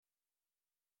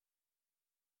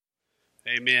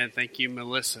Amen. Thank you,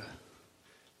 Melissa.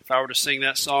 If I were to sing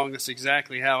that song, that's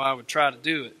exactly how I would try to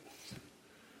do it.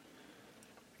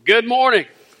 Good morning.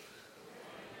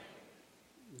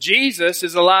 Jesus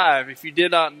is alive. If you did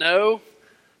not know,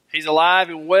 He's alive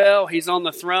and well. He's on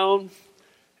the throne,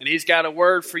 and He's got a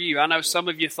word for you. I know some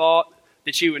of you thought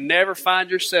that you would never find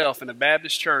yourself in a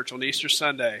Baptist church on Easter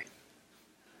Sunday.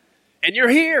 And you're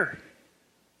here.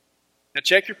 Now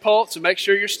check your pulse and make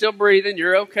sure you're still breathing.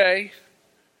 You're okay.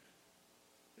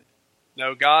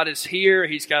 No, God is here.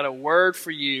 He's got a word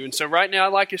for you. And so right now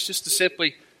I'd like us just to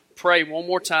simply pray one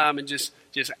more time and just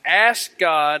ask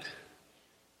God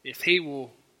if He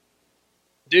will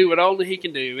do what only He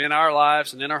can do in our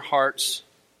lives and in our hearts.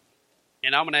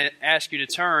 And I'm going to ask you to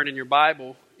turn in your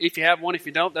Bible, if you have one, if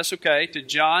you don't, that's okay, to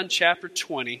John chapter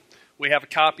 20. We have a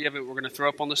copy of it we're going to throw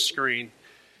up on the screen.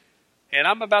 And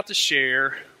I'm about to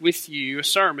share with you a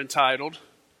sermon titled,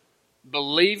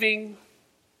 Believing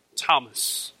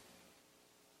Thomas.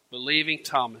 Believing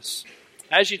Thomas.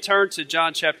 As you turn to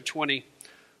John chapter 20,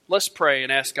 let's pray and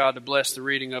ask God to bless the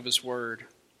reading of His Word.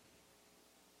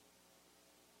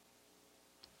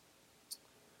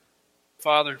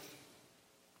 Father,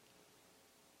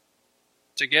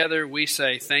 together we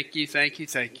say thank you, thank you,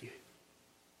 thank you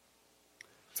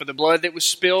for the blood that was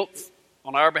spilt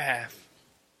on our behalf,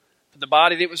 for the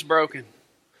body that was broken.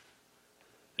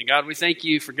 And God, we thank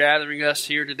you for gathering us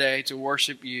here today to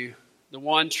worship you, the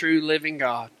one true living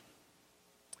God.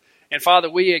 And Father,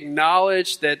 we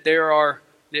acknowledge that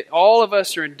that all of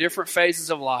us are in different phases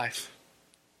of life.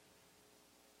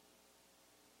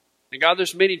 And God,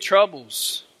 there's many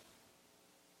troubles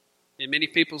in many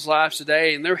people's lives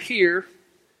today, and they're here,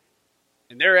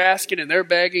 and they're asking, and they're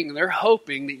begging, and they're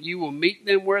hoping that you will meet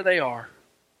them where they are.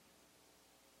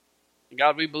 And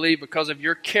God, we believe because of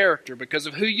your character, because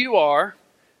of who you are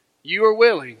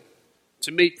willing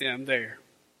to meet them there.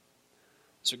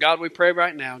 So God, we pray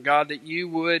right now, God, that you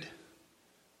would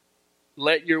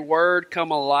let your word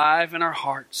come alive in our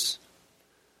hearts.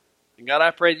 And God,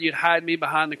 I pray that you'd hide me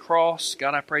behind the cross.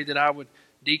 God, I pray that I would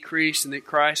decrease and that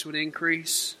Christ would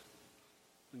increase.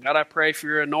 And God, I pray for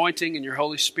your anointing and your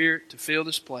Holy Spirit to fill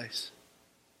this place.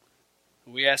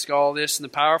 And we ask all this in the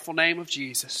powerful name of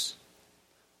Jesus.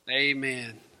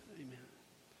 Amen. Amen.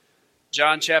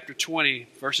 John chapter 20,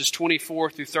 verses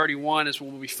 24 through 31 is where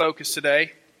we'll be focused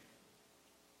today.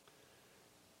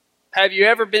 Have you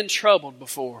ever been troubled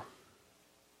before?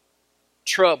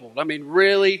 Troubled. I mean,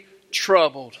 really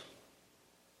troubled.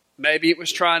 Maybe it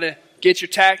was trying to get your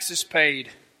taxes paid.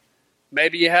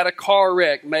 Maybe you had a car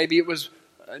wreck. Maybe it was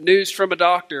news from a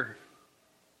doctor.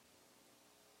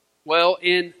 Well,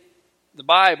 in the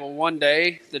Bible, one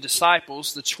day, the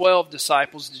 12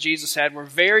 disciples that Jesus had, were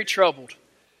very troubled.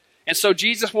 And so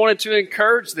Jesus wanted to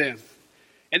encourage them.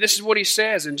 And this is what He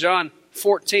says in John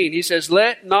 14. He says,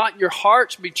 "Let not your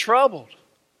hearts be troubled.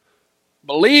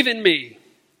 Believe in me."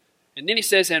 And then He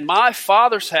says, "In my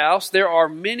Father's house there are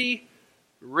many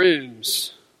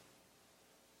rooms."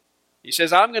 He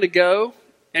says, "I'm going to go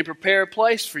and prepare a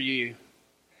place for you."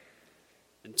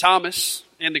 And Thomas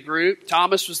in the group,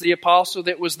 Thomas was the apostle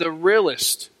that was the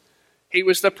realist. He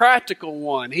was the practical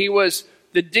one. He was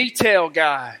the detail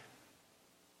guy.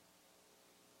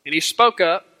 And he spoke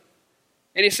up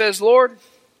and he says, "Lord,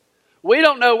 we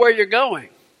don't know where you're going.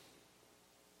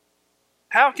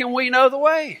 How can we know the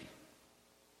way?"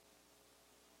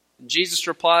 And Jesus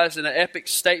replies in an epic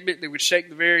statement that would shake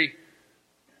the very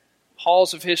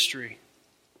halls of history.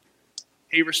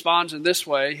 He responds in this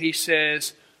way. He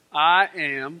says, "I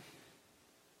am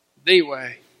the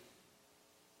way,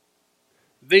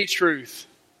 the truth,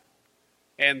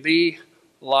 and the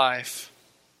life.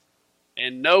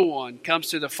 And no one comes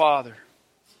to the Father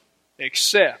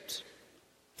except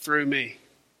through me."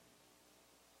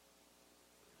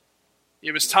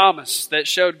 It was Thomas that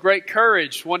showed great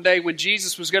courage one day when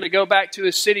Jesus was going to go back to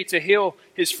his city to heal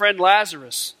his friend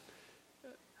Lazarus.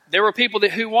 There were people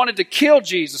who wanted to kill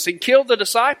Jesus and kill the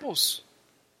disciples.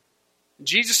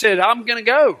 Jesus said, "I'm going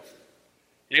to go."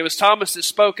 And it was Thomas that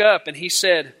spoke up and he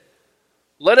said,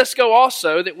 "Let us go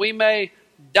also that we may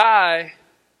die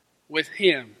with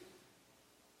Him."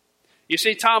 You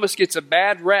see, Thomas gets a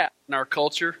bad rap in our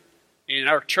culture, in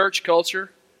our church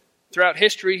culture. Throughout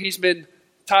history, he's been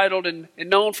titled and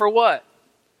known for what?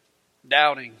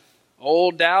 Doubting.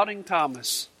 Old doubting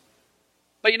Thomas.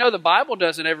 But you know, the Bible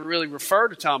doesn't ever really refer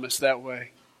to Thomas that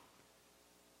way.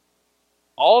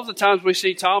 All of the times we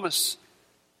see Thomas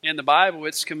in the Bible,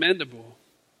 it's commendable.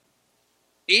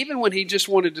 Even when he just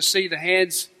wanted to see the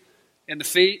hands and the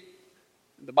feet,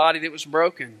 and the body that was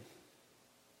broken.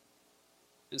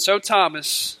 And so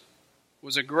Thomas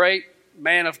was a great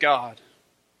man of God.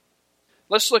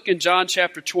 Let's look in John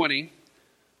chapter 20,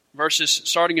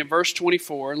 starting in verse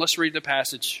 24, and let's read the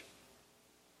passage.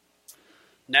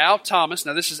 Now Thomas,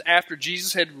 now this is after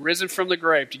Jesus had risen from the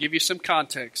grave, to give you some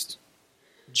context.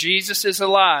 Jesus is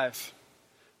alive,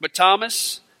 but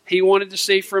Thomas, he wanted to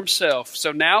see for himself.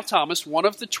 So now Thomas, one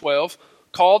of the 12,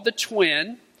 called the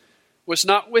twin, was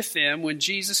not with them when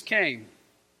Jesus came.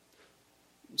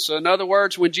 So in other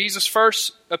words, when Jesus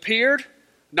first appeared,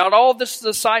 not all the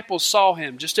disciples saw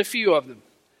him, just a few of them.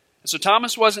 And so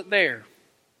Thomas wasn't there.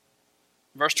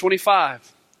 Verse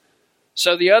 25.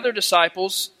 So the other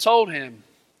disciples told him,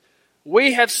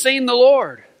 "We have seen the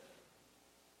Lord."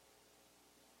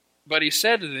 But he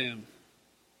said to them,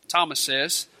 Thomas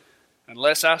says,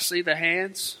 "Unless I see the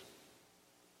hands,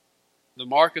 the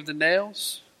mark of the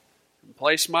nails, and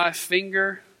place my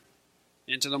finger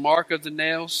into the mark of the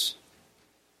nails,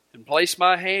 and place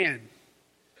my hand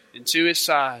into his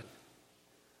side,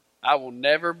 I will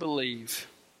never believe."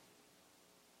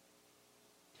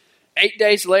 8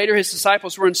 days later, his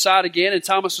disciples were inside again, and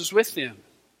Thomas was with them,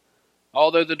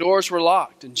 although the doors were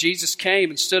locked. And Jesus came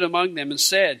and stood among them and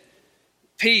said,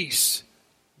 "Peace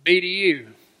be to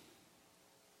you."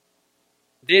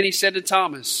 Then he said to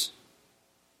Thomas,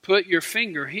 "Put your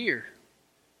finger here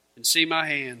and see my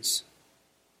hands,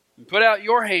 and put out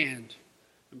your hand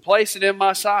and place it in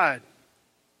my side.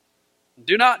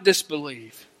 Do not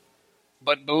disbelieve,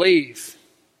 but believe."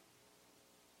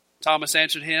 Thomas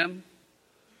answered him,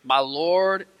 "My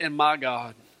Lord and my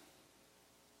God."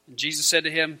 And Jesus said to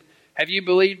him, "Have you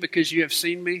believed because you have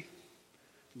seen me?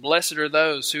 Blessed are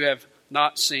those who have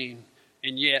not seen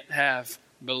and yet have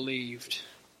believed."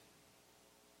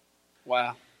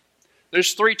 Wow.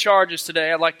 There's 3 charges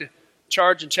today I'd like to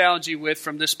charge and challenge you with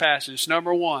from this passage.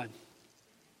 Number 1,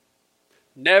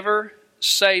 never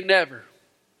say never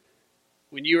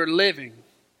when you are living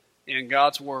in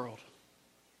God's world.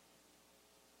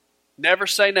 Never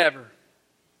say never.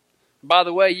 By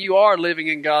the way, you are living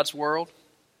in God's world.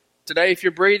 Today, if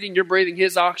you're breathing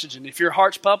His oxygen. If your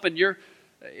heart's pumping,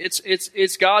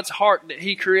 it's God's heart that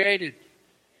He created.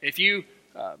 If you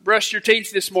brushed your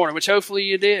teeth this morning, which hopefully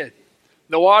you did,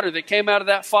 the water that came out of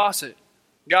that faucet,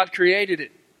 God created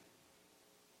it.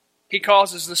 He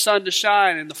causes the sun to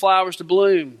shine and the flowers to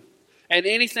bloom. And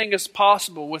anything is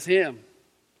possible with Him.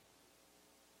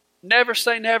 Never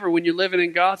say never when you're living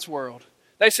in God's world.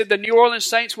 They said the New Orleans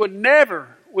Saints would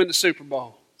never win the Super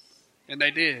Bowl. And they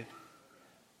did.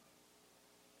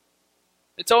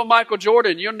 They told Michael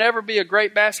Jordan, "You'll never be a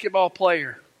great basketball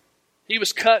player." He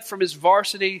was cut from his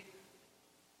varsity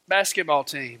basketball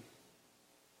team.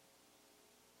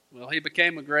 Well, he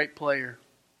became a great player.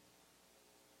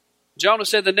 Jonah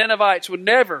said the Ninevites would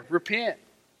never repent.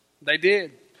 They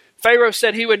did. Pharaoh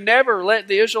said he would never let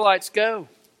the Israelites go.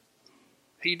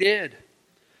 He did.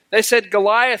 They said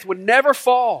Goliath would never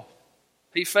fall.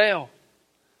 He fell.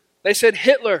 They said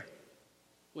Hitler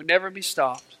would never be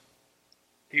stopped.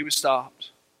 He was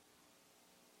stopped.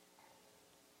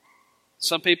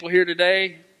 Some people here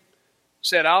today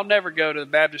said, "I'll never go to the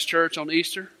Baptist church on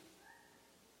Easter."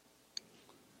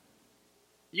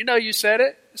 You know you said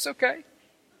it. It's okay.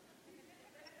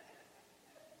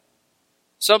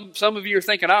 Some of you are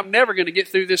thinking, "I'm never going to get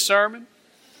through this sermon."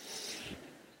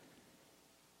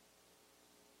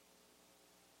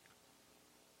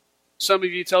 Some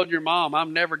of you told your mom,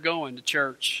 "I'm never going to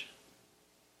church."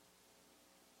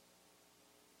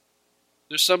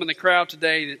 There's some in the crowd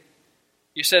today that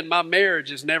you said, "My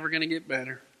marriage is never going to get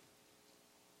better."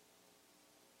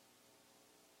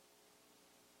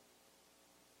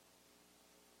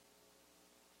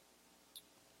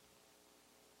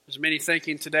 There's many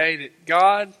thinking today that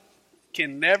God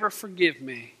can never forgive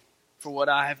me for what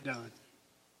I have done.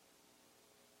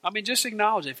 I mean, just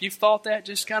acknowledge it. If you've thought that,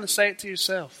 just kind of say it to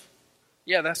yourself.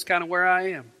 Yeah, that's kind of where I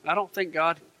am. I don't think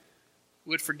God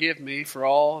would forgive me for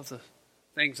all of the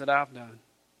things that I've done.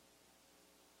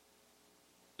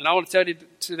 And I want to tell you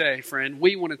today, friend,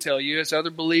 we want to tell you as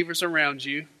other believers around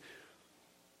you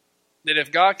that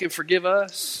if God can forgive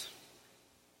us,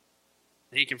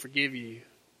 He can forgive you.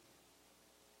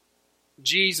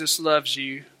 Jesus loves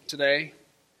you today.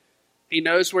 He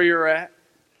knows where you're at,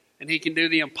 and He can do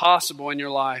the impossible in your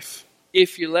life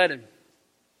if you let Him.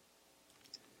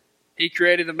 He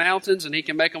created the mountains, and He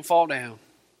can make them fall down.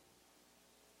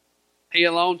 He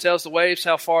alone tells the waves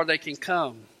how far they can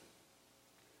come.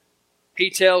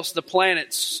 He tells the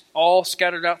planets, all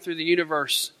scattered out through the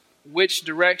universe, which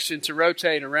direction to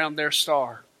rotate around their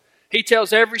star. He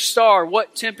tells every star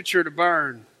what temperature to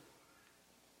burn.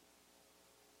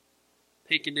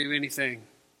 He can do anything.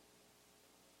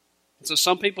 And so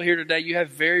some people here today, you have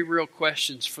very real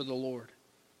questions for the Lord.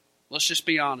 Let's just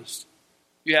be honest.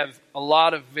 You have a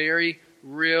lot of very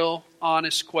real,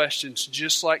 honest questions,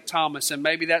 just like Thomas. And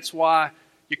maybe that's why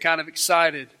you're kind of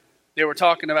excited. They were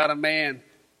talking about a man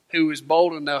who was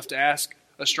bold enough to ask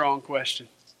a strong question.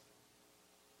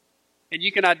 And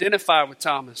you can identify with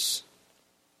Thomas.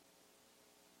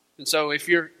 And so if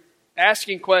you're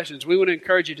asking questions, we want to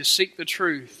encourage you to seek the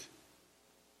truth.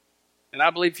 And I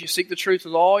believe if you seek the truth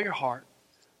with all your heart,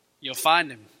 you'll find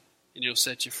Him and He'll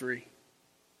set you free.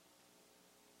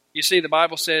 You see, the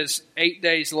Bible says 8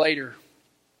 days later.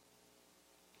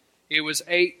 It was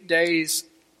 8 days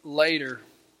later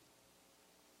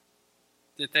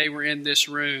that they were in this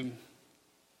room.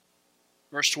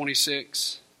 Verse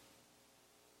 26.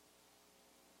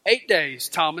 8 days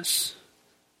Thomas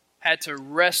had to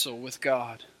wrestle with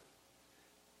God.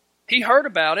 He heard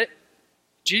about it.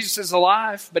 Jesus is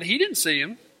alive, but he didn't see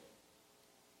Him.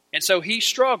 And so he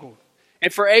struggled.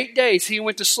 And for 8 days he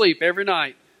went to sleep every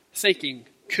night thinking,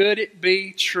 could it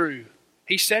be true?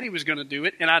 He said he was going to do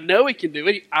it, and I know He can do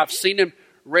it. I've seen Him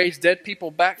bring dead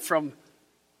people back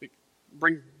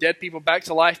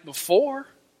to life before.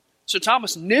 So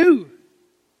Thomas knew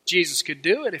Jesus could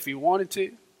do it if He wanted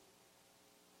to.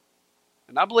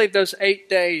 And I believe those 8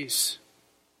 days,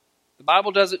 the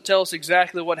Bible doesn't tell us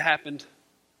exactly what happened,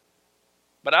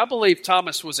 but I believe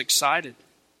Thomas was excited.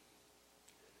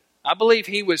 I believe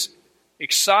he was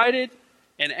excited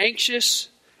and anxious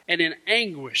and in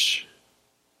anguish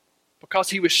because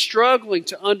he was struggling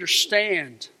to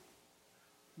understand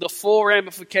the full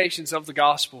ramifications of the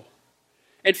gospel.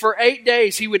 And for 8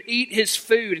 days he would eat his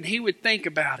food and he would think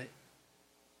about it.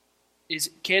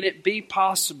 Can it be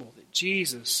possible that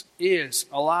Jesus is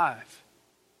alive?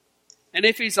 And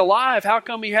if He's alive, how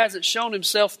come He hasn't shown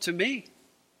Himself to me?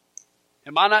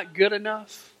 Am I not good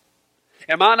enough?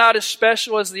 Am I not as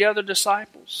special as the other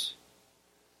disciples?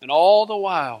 And all the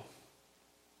while,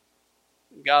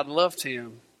 God loved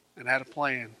him and had a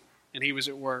plan, and He was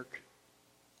at work.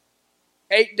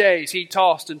 8 days he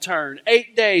tossed and turned.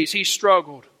 8 days he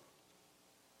struggled.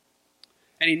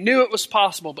 And he knew it was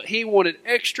possible, but he wanted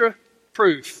extra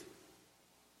proof.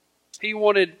 He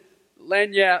wanted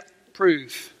lagniappe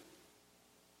proof.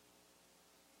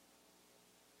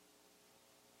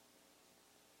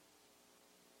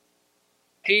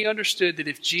 He understood that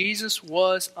if Jesus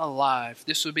was alive,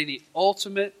 this would be the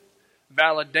ultimate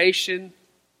validation,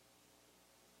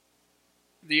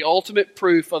 the ultimate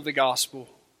proof of the gospel.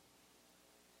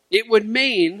 It would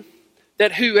mean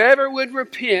that whoever would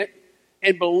repent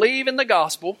and believe in the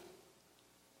gospel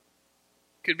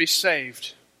could be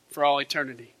saved for all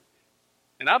eternity.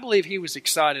 And I believe he was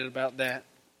excited about that.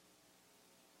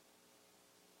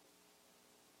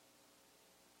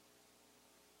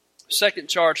 Second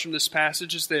charge from this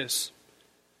passage is this: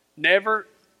 never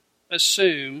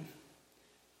assume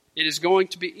it is going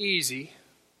to be easy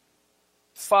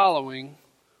following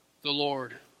the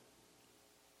Lord.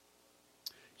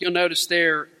 You'll notice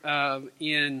there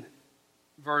in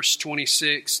verse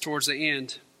 26, towards the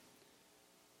end,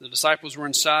 the disciples were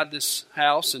inside this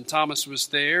house and Thomas was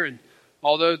there, and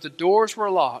although the doors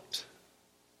were locked,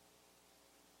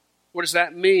 what does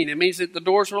that mean? It means that the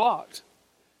doors were locked.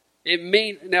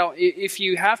 Now, if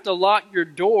you have to lock your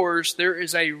doors, there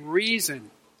is a reason.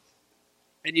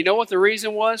 And you know what the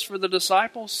reason was for the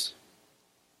disciples?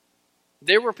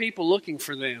 There were people looking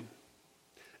for them.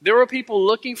 There were people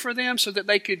looking for them so that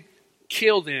they could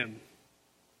kill them.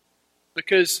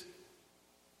 Because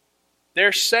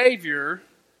their Savior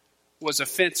was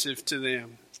offensive to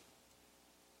them.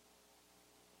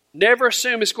 Never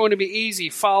assume it's going to be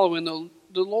easy following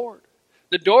the Lord.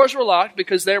 The doors were locked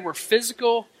because there were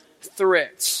physical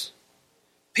threats.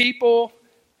 People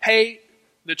hate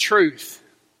the truth.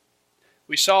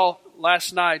 We saw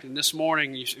last night and this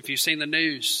morning, if you've seen the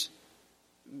news,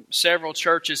 several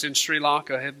churches in Sri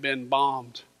Lanka have been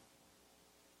bombed.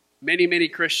 Many, many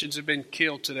Christians have been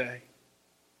killed today.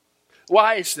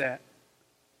 Why is that?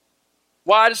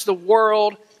 Why does the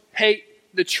world hate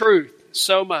the truth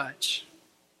so much?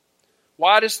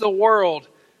 Why does the world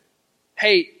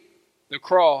hate the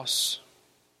cross?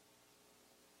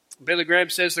 Billy Graham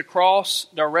says the cross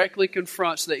directly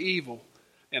confronts the evil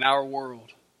in our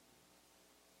world.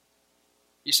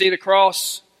 You see, the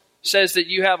cross says that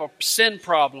you have a sin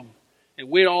problem, and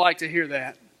we don't like to hear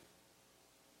that.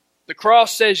 The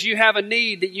cross says you have a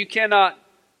need that you cannot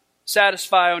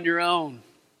satisfy on your own.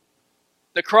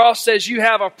 The cross says you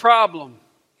have a problem,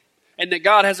 and that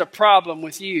God has a problem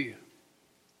with you.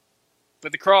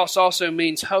 But the cross also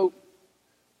means hope,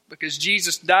 because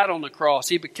Jesus died on the cross.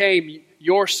 He became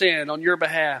your sin on your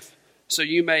behalf so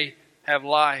you may have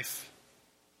life.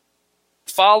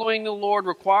 Following the Lord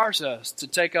requires us to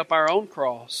take up our own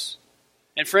cross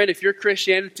And friend, if your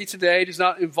Christianity today does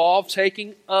not involve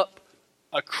taking up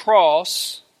a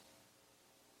cross,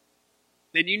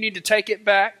 then you need to take it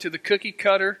back to the cookie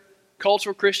cutter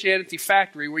cultural Christianity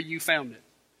factory where you found it.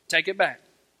 Take it back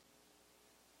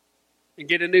and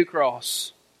get a new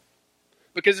cross.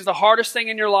 Because if the hardest thing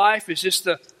in your life is just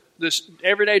the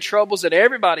everyday troubles that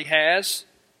everybody has,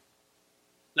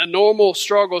 the normal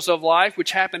struggles of life,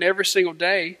 which happen every single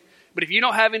day, but if you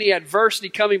don't have any adversity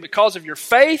coming because of your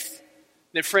faith,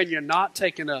 then friend, you're not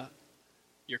taking up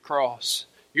your cross.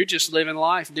 You're just living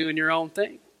life doing your own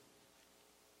thing.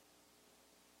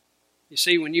 You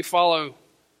see, when you follow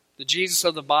the Jesus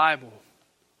of the Bible,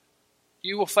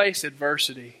 you will face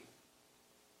adversity.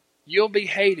 You'll be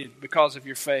hated because of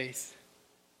your faith.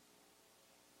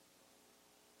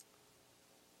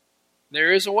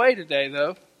 There is a way today,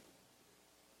 though,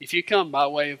 if you come by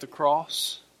way of the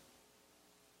cross.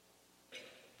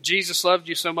 Jesus loved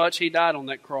you so much, He died on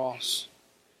that cross.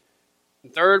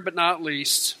 And third but not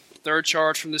least, third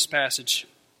charge from this passage.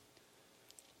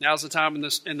 Now's the time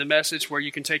in the message where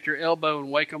you can take your elbow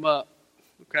and wake them up.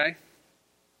 Okay?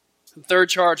 The third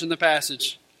charge in the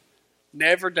passage.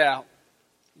 Never doubt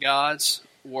God's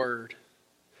Word.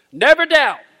 Never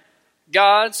doubt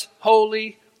God's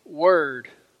holy Word.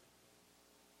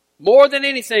 More than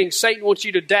anything, Satan wants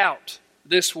you to doubt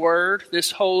this Word,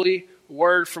 this holy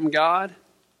Word from God.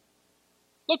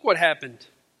 Look what happened.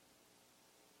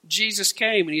 Jesus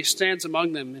came and He stands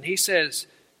among them and He says,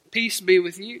 "Peace be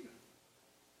with you."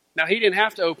 Now, He didn't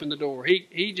have to open the door.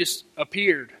 He just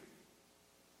appeared.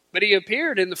 But He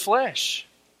appeared in the flesh.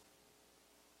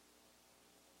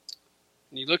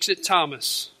 And He looks at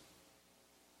Thomas.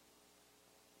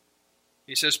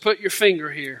 He says, "Put your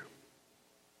finger here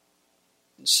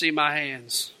and see my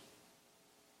hands.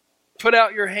 Put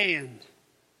out your hand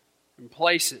and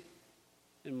place it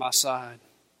in my side.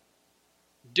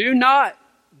 Do not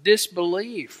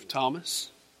disbelieve, Thomas,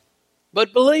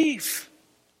 but believe."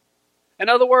 In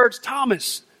other words,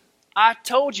 Thomas, I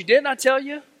told you, didn't I tell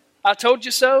you? I told you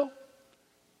so.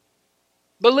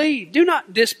 Believe. Do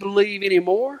not disbelieve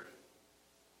anymore.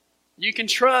 You can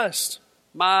trust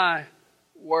my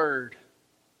word.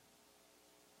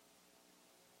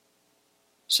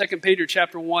 2 Peter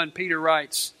chapter 1, Peter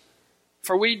writes,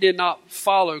 "For we did not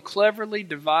follow cleverly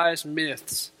devised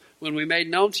myths when we made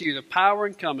known to you the power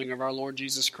and coming of our Lord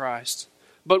Jesus Christ,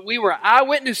 but we were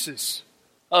eyewitnesses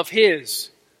of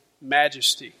His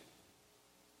majesty."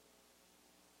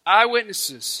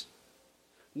 Eyewitnesses.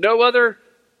 No other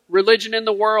religion in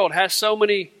the world has so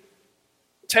many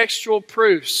textual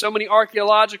proofs, so many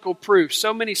archaeological proofs,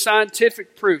 so many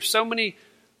scientific proofs, so many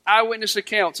eyewitness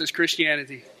accounts as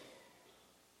Christianity.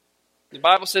 The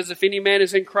Bible says if any man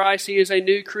is in Christ, he is a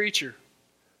new creature.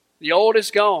 The old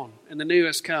is gone and the new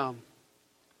has come.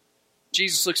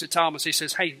 Jesus looks at Thomas. He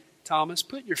says, "Hey, Thomas,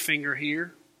 put your finger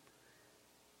here.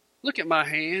 Look at my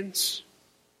hands.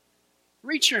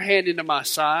 Reach your hand into my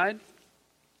side.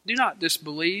 Do not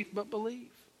disbelieve, but believe."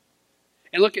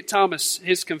 And look at Thomas,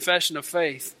 his confession of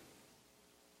faith.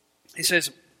 He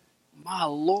says, "My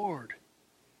Lord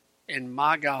and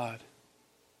my God."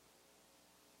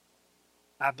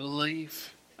 I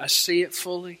believe. I see it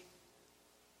fully.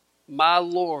 My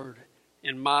Lord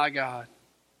and my God.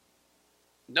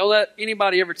 Don't let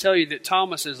anybody ever tell you that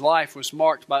Thomas's life was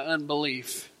marked by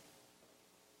unbelief.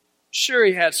 Sure,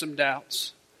 he had some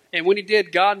doubts. And when he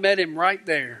did, God met him right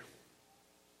there.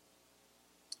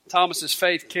 Thomas's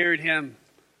faith carried him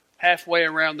halfway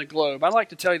around the globe. I'd like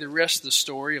to tell you the rest of the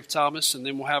story of Thomas, and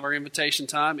then we'll have our invitation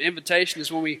time. Invitation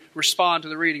is when we respond to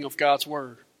the reading of God's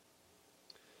Word.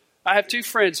 I have two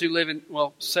friends who live in,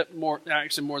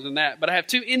 more than that, but I have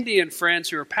two Indian friends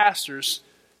who are pastors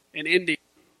in India.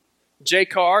 Jay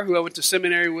Carr, who I went to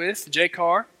seminary with. Jay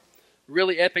Carr,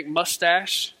 really epic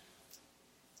mustache,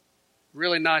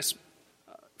 really nice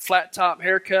flat top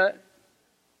haircut,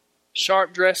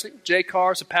 sharp dressing. Jay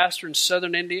Carr is a pastor in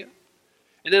southern India.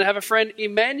 And then I have a friend,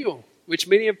 Emmanuel, which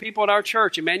many of people in our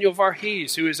church, Emmanuel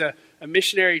Varghese, who is a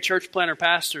missionary church planter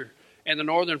pastor in the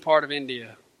northern part of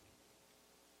India.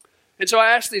 And so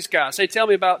I asked these guys, "Hey, tell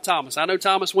me about Thomas. I know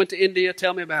Thomas went to India.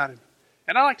 Tell me about him."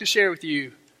 And I'd like to share with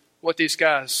you what these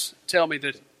guys tell me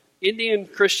that Indian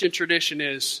Christian tradition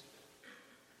is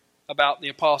about the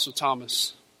Apostle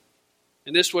Thomas.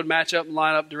 And this would match up and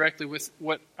line up directly with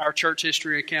what our church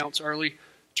history accounts, early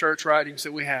church writings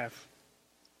that we have.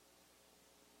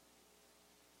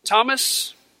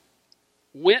 Thomas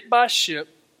went by ship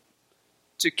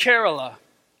to Kerala,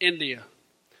 India,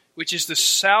 which is the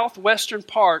southwestern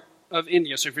part of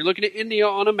India. So if you're looking at India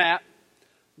on a map,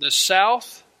 the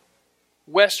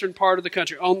southwestern part of the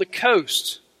country, on the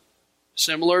coast,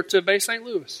 similar to Bay St.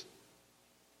 Louis.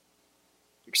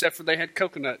 except for they had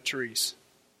coconut trees.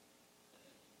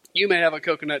 You may have a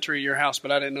coconut tree in your house,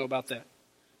 but I didn't know about that.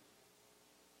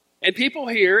 And people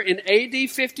here in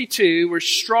AD 52 were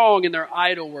strong in their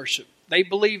idol worship. They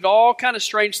believed all kinds of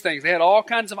strange things. They had all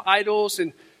kinds of idols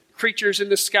and creatures in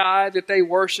the sky that they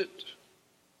worshipped.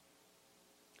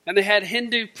 And they had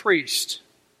Hindu priests.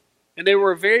 And they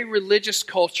were a very religious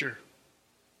culture.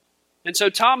 And so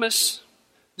Thomas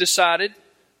decided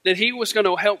that he was going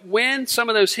to help win some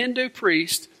of those Hindu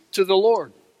priests to the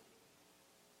Lord.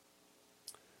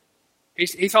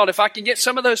 He thought, if I can get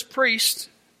some of those priests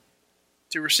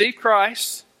to receive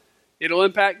Christ, it'll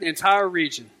impact the entire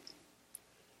region.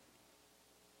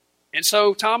 And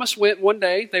so Thomas went one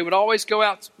day. They would always go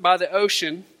out by the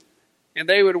ocean and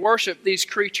they would worship these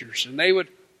creatures. And they would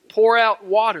pour out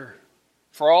water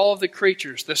for all of the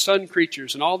creatures, the sun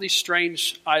creatures, and all these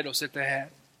strange idols that they had.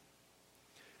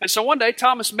 And so one day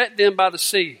Thomas met them by the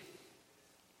sea.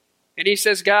 And he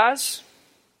says, guys,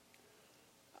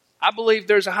 I believe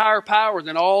there's a higher power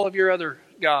than all of your other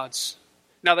gods.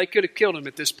 Now, they could have killed him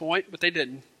at this point, but they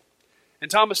didn't. And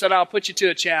Thomas said, I'll put you to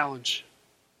a challenge.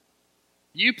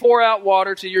 You pour out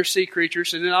water to your sea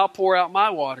creatures, and then I'll pour out my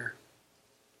water.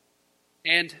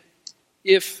 And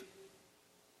if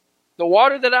the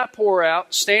water that I pour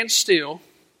out stands still,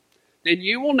 then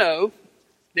you will know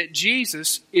that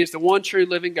Jesus is the one true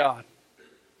living God.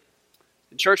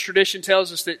 And church tradition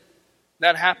tells us that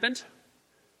that happened.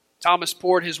 Thomas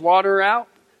poured his water out,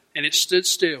 and it stood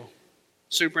still,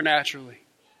 supernaturally.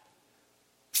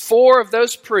 4 of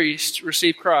those priests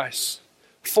received Christ.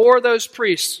 4 of those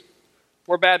priests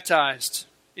were baptized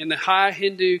in the high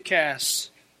Hindu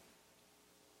caste.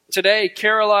 Today,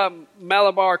 Kerala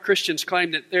Malabar Christians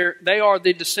claim that they are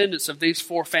the descendants of these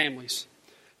 4 families.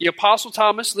 The Apostle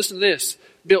Thomas, listen to this,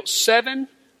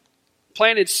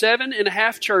 planted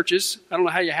 7.5 churches. I don't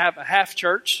know how you have a half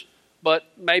church, but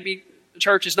maybe the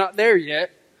church is not there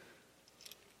yet.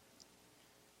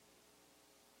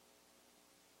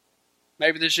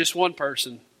 Maybe there's just one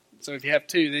person. So if you have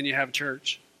 2, then you have a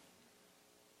church.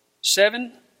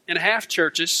 7.5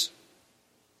 churches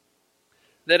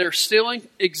that are still in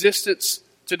existence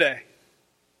today.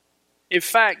 In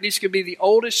fact, these could be the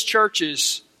oldest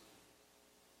churches,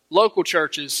 local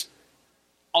churches,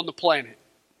 on the planet.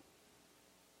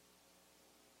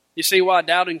 You see why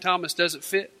doubting Thomas doesn't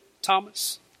fit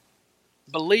Thomas?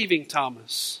 Believing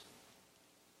Thomas.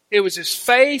 It was his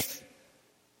faith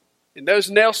in those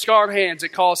nail-scarred hands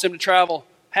that caused him to travel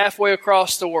halfway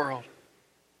across the world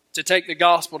to take the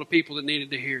gospel to people that needed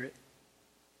to hear it.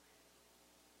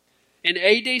 In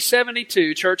AD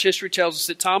 72, church history tells us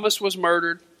that Thomas was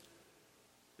murdered.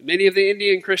 Many of the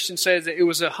Indian Christians say that it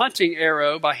was a hunting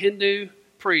arrow by Hindu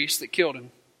priests that killed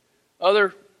him.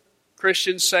 Other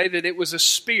Christians say that it was a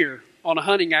spear on a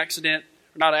hunting accident.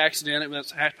 Not an accident,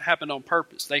 it happened on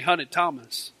purpose. They hunted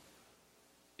Thomas.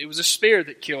 It was a spear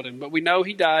that killed him, but we know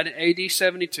he died in AD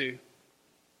 72.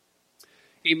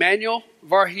 Emmanuel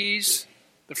Varghese,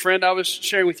 the friend I was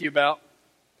sharing with you about,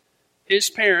 his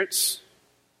parents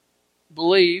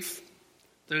believe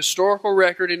the historical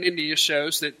record in India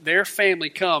shows that their family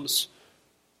comes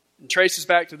and traces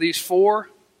back to these 4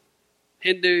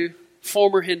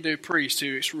 former Hindu priests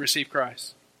who received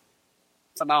Christ.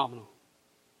 Phenomenal.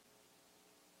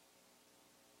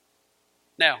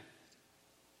 Now,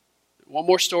 one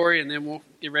more story and then we'll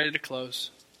get ready to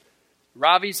close.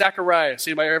 Ravi Zacharias.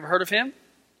 Anybody ever heard of him?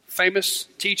 Famous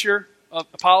teacher,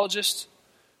 apologist.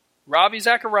 Ravi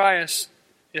Zacharias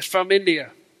is from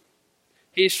India.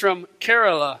 He's from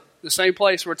Kerala, the same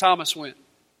place where Thomas went.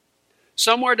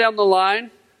 Somewhere down the line,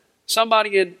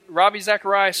 somebody in Ravi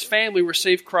Zacharias' family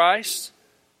received Christ,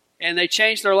 and they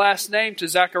changed their last name to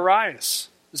Zacharias.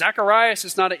 Zacharias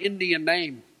is not an Indian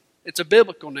name. It's a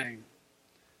biblical name.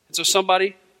 And so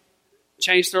somebody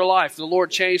changed their life. The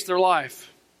Lord changed their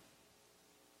life.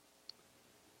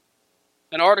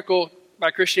 An article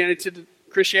by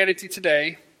Christianity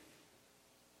Today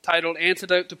titled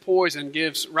Antidote to Poison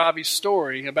gives Ravi's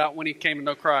story about when he came to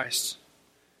know Christ.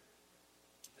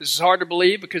 This is hard to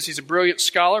believe because he's a brilliant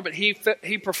scholar, but he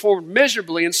performed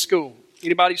miserably in school.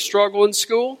 Anybody struggle in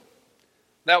school?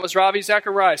 That was Ravi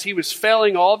Zacharias. He was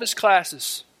failing all of his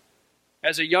classes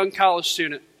as a young college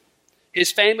student.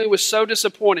 His family was so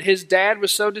disappointed. His dad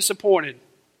was so disappointed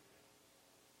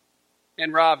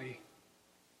in Ravi.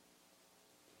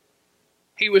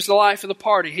 He was the life of the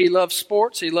party. He loved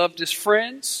sports. He loved his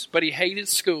friends, but he hated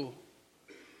school.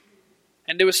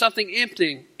 And there was something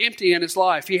empty in his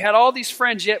life. He had all these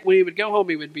friends, yet when he would go home,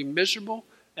 he would be miserable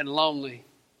and lonely.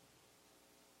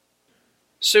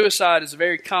 Suicide is a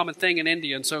very common thing in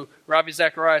India, and so Ravi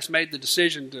Zacharias made the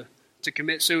decision to to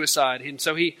commit suicide. And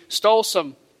so he stole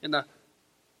some in the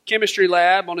chemistry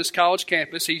lab on his college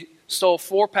campus. He stole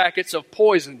 4 packets of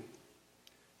poison,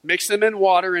 mixed them in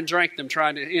water, and drank them,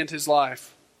 trying to end his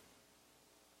life.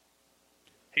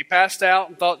 He passed out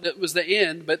and thought that was the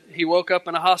end, but he woke up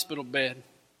in a hospital bed.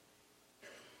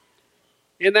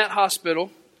 In that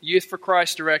hospital, Youth for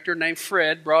Christ director named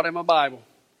Fred brought him a Bible.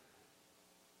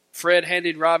 Fred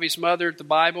handed Ravi's mother the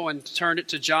Bible and turned it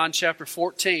to John chapter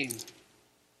 14.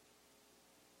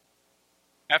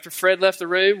 After Fred left the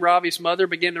room, Ravi's mother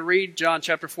began to read John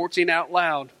chapter 14 out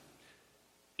loud.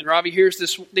 And Ravi hears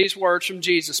these words from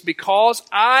Jesus: "Because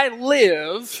I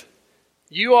live,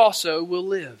 you also will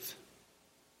live."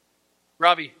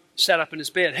 Ravi sat up in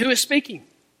his bed. "Who is speaking?"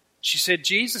 She said,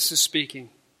 "Jesus is speaking."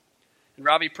 And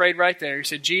Ravi prayed right there. He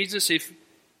said, "Jesus, if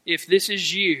this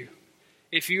is you,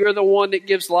 if you are the one that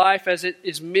gives life as it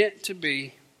is meant to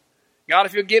be, God,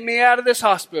 if you'll get me out of this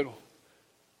hospital,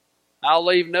 I'll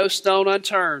leave no stone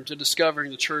unturned to discovering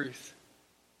the truth."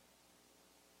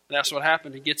 And that's what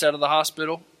happened. He gets out of the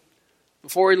hospital.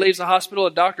 Before he leaves the hospital,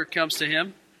 a doctor comes to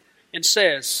him and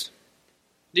says,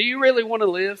 "Do you really want to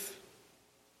live?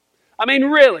 I mean,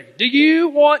 really, do you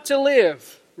want to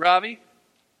live, Ravi?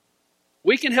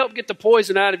 We can help get the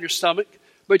poison out of your stomach,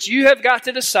 but you have got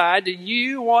to decide, do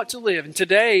you want to live?" And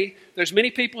today, there's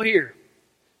many people here.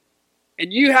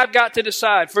 And you have got to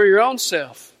decide for your own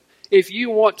self if you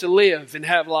want to live and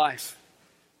have life.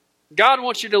 God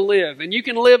wants you to live, and you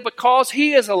can live because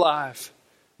He is alive.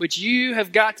 But you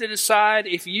have got to decide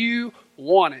if you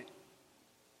want it.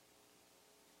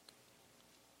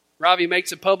 Ravi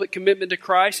makes a public commitment to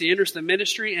Christ. He enters the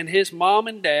ministry, and his mom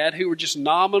and dad, who were just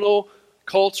nominal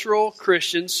cultural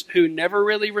Christians who never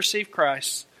really received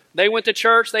Christ, they went to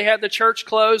church, they had the church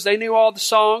clothes, they knew all the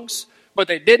songs, but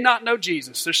they did not know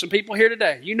Jesus. There's some people here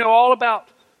today. You know all about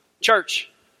church,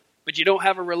 but you don't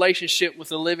have a relationship with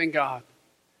the living God.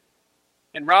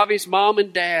 And Ravi's mom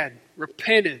and dad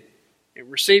repented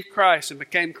and received Christ and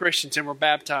became Christians and were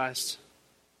baptized.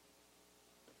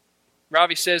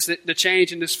 Ravi says that the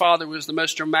change in his father was the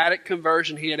most dramatic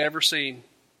conversion he had ever seen.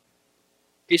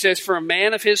 He says, for a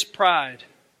man of his pride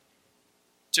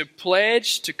to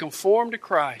pledge to conform to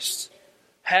Christ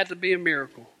had to be a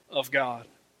miracle of God.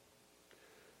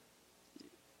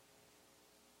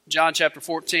 John chapter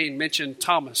 14 mentioned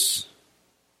Thomas.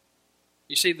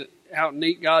 You see how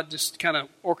neat God just kind of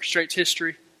orchestrates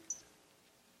history?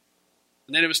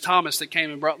 And then it was Thomas that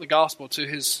came and brought the gospel to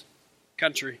his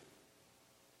country.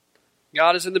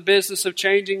 God is in the business of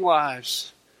changing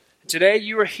lives. And today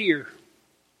you are here.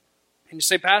 And you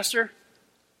say, "Pastor,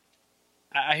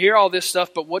 I hear all this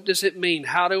stuff, but what does it mean?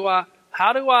 How do I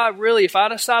really, if I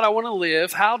decide I want to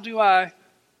live, how do I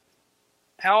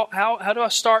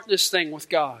start this thing with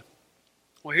God?"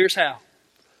 Well, here's how.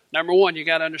 Number one, you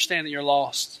got to understand that you're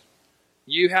lost.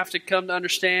 You have to come to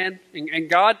understand, and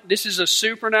God, this is a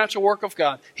supernatural work of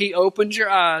God. He opens your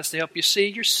eyes to help you see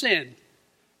your sin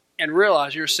and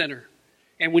realize you're a sinner.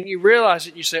 And when you realize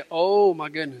it, you say, "Oh my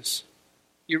goodness."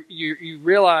 You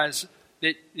realize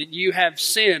that you have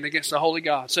sinned against the holy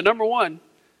God. So number one,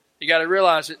 you got to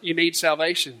realize that you need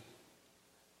salvation.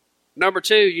 Number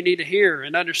two, you need to hear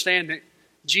and understand that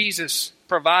Jesus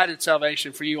provided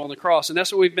salvation for you on the cross. And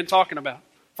that's what we've been talking about.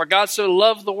 For God so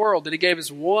loved the world that He gave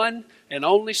His one and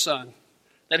only Son,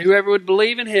 that whoever would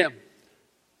believe in Him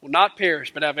will not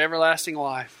perish but have everlasting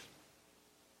life.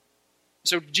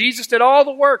 So Jesus did all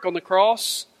the work on the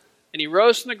cross, and He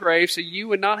rose from the grave so you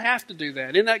would not have to do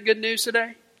that. Isn't that good news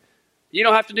today? You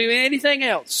don't have to do anything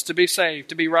else to be saved,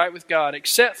 to be right with God,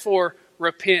 except for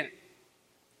repent.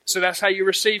 So that's how you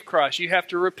receive Christ. You have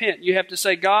to repent. You have to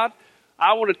say, "God,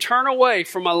 I want to turn away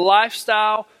from a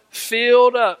lifestyle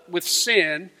filled up with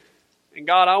sin, and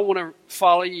God, I want to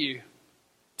follow you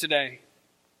today."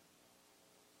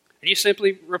 And you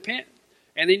simply repent,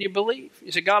 and then you believe.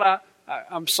 You say, "God,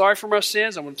 I'm sorry for my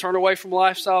sins. I'm going to turn away from a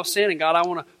lifestyle of sin, and God, I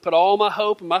want to put all my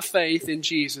hope and my faith in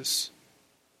Jesus."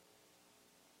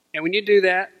 And when you do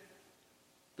that,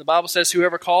 the Bible says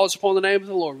whoever calls upon the name of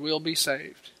the Lord will be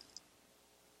saved.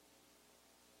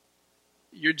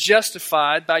 You're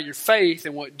justified by your faith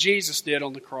in what Jesus did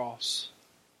on the cross.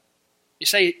 You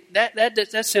say,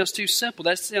 that sounds too simple.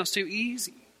 That sounds too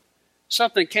easy.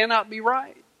 Something cannot be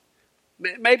right.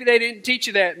 Maybe they didn't teach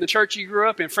you that in the church you grew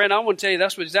up in. Friend, I want to tell you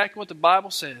that's exactly what the Bible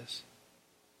says.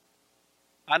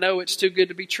 I know it's too good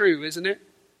to be true, isn't it?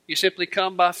 You simply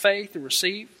come by faith and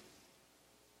receive.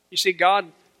 You see,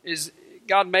 God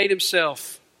made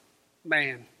Himself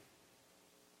man.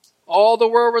 All the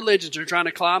world religions are trying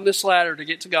to climb this ladder to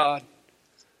get to God.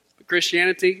 But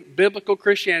Christianity, biblical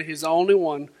Christianity, is the only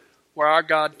one where our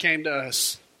God came to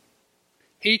us.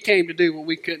 He came to do what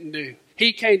we couldn't do.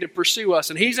 He came to pursue us.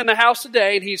 And He's in the house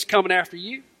today, and He's coming after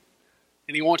you.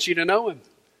 And He wants you to know Him.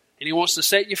 And He wants to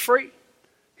set you free.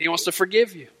 He wants to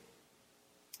forgive you.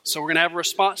 So we're going to have a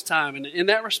response time. And in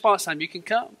that response time, you can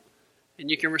come. And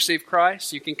you can receive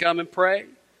Christ. You can come and pray.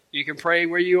 You can pray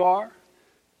where you are.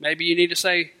 Maybe you need to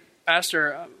say,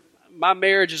 Pastor, my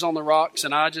marriage is on the rocks,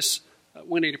 and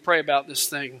we need to pray about this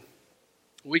thing.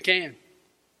 We can.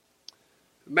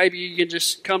 Maybe you can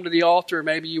just come to the altar.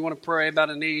 Maybe you want to pray about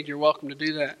a need. You're welcome to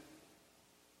do that.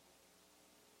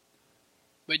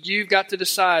 But you've got to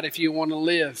decide if you want to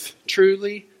live,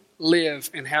 truly live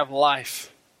and have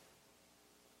life.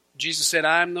 Jesus said,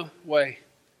 I am the way,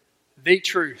 the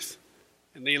truth,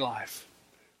 and the life.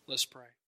 Let's pray.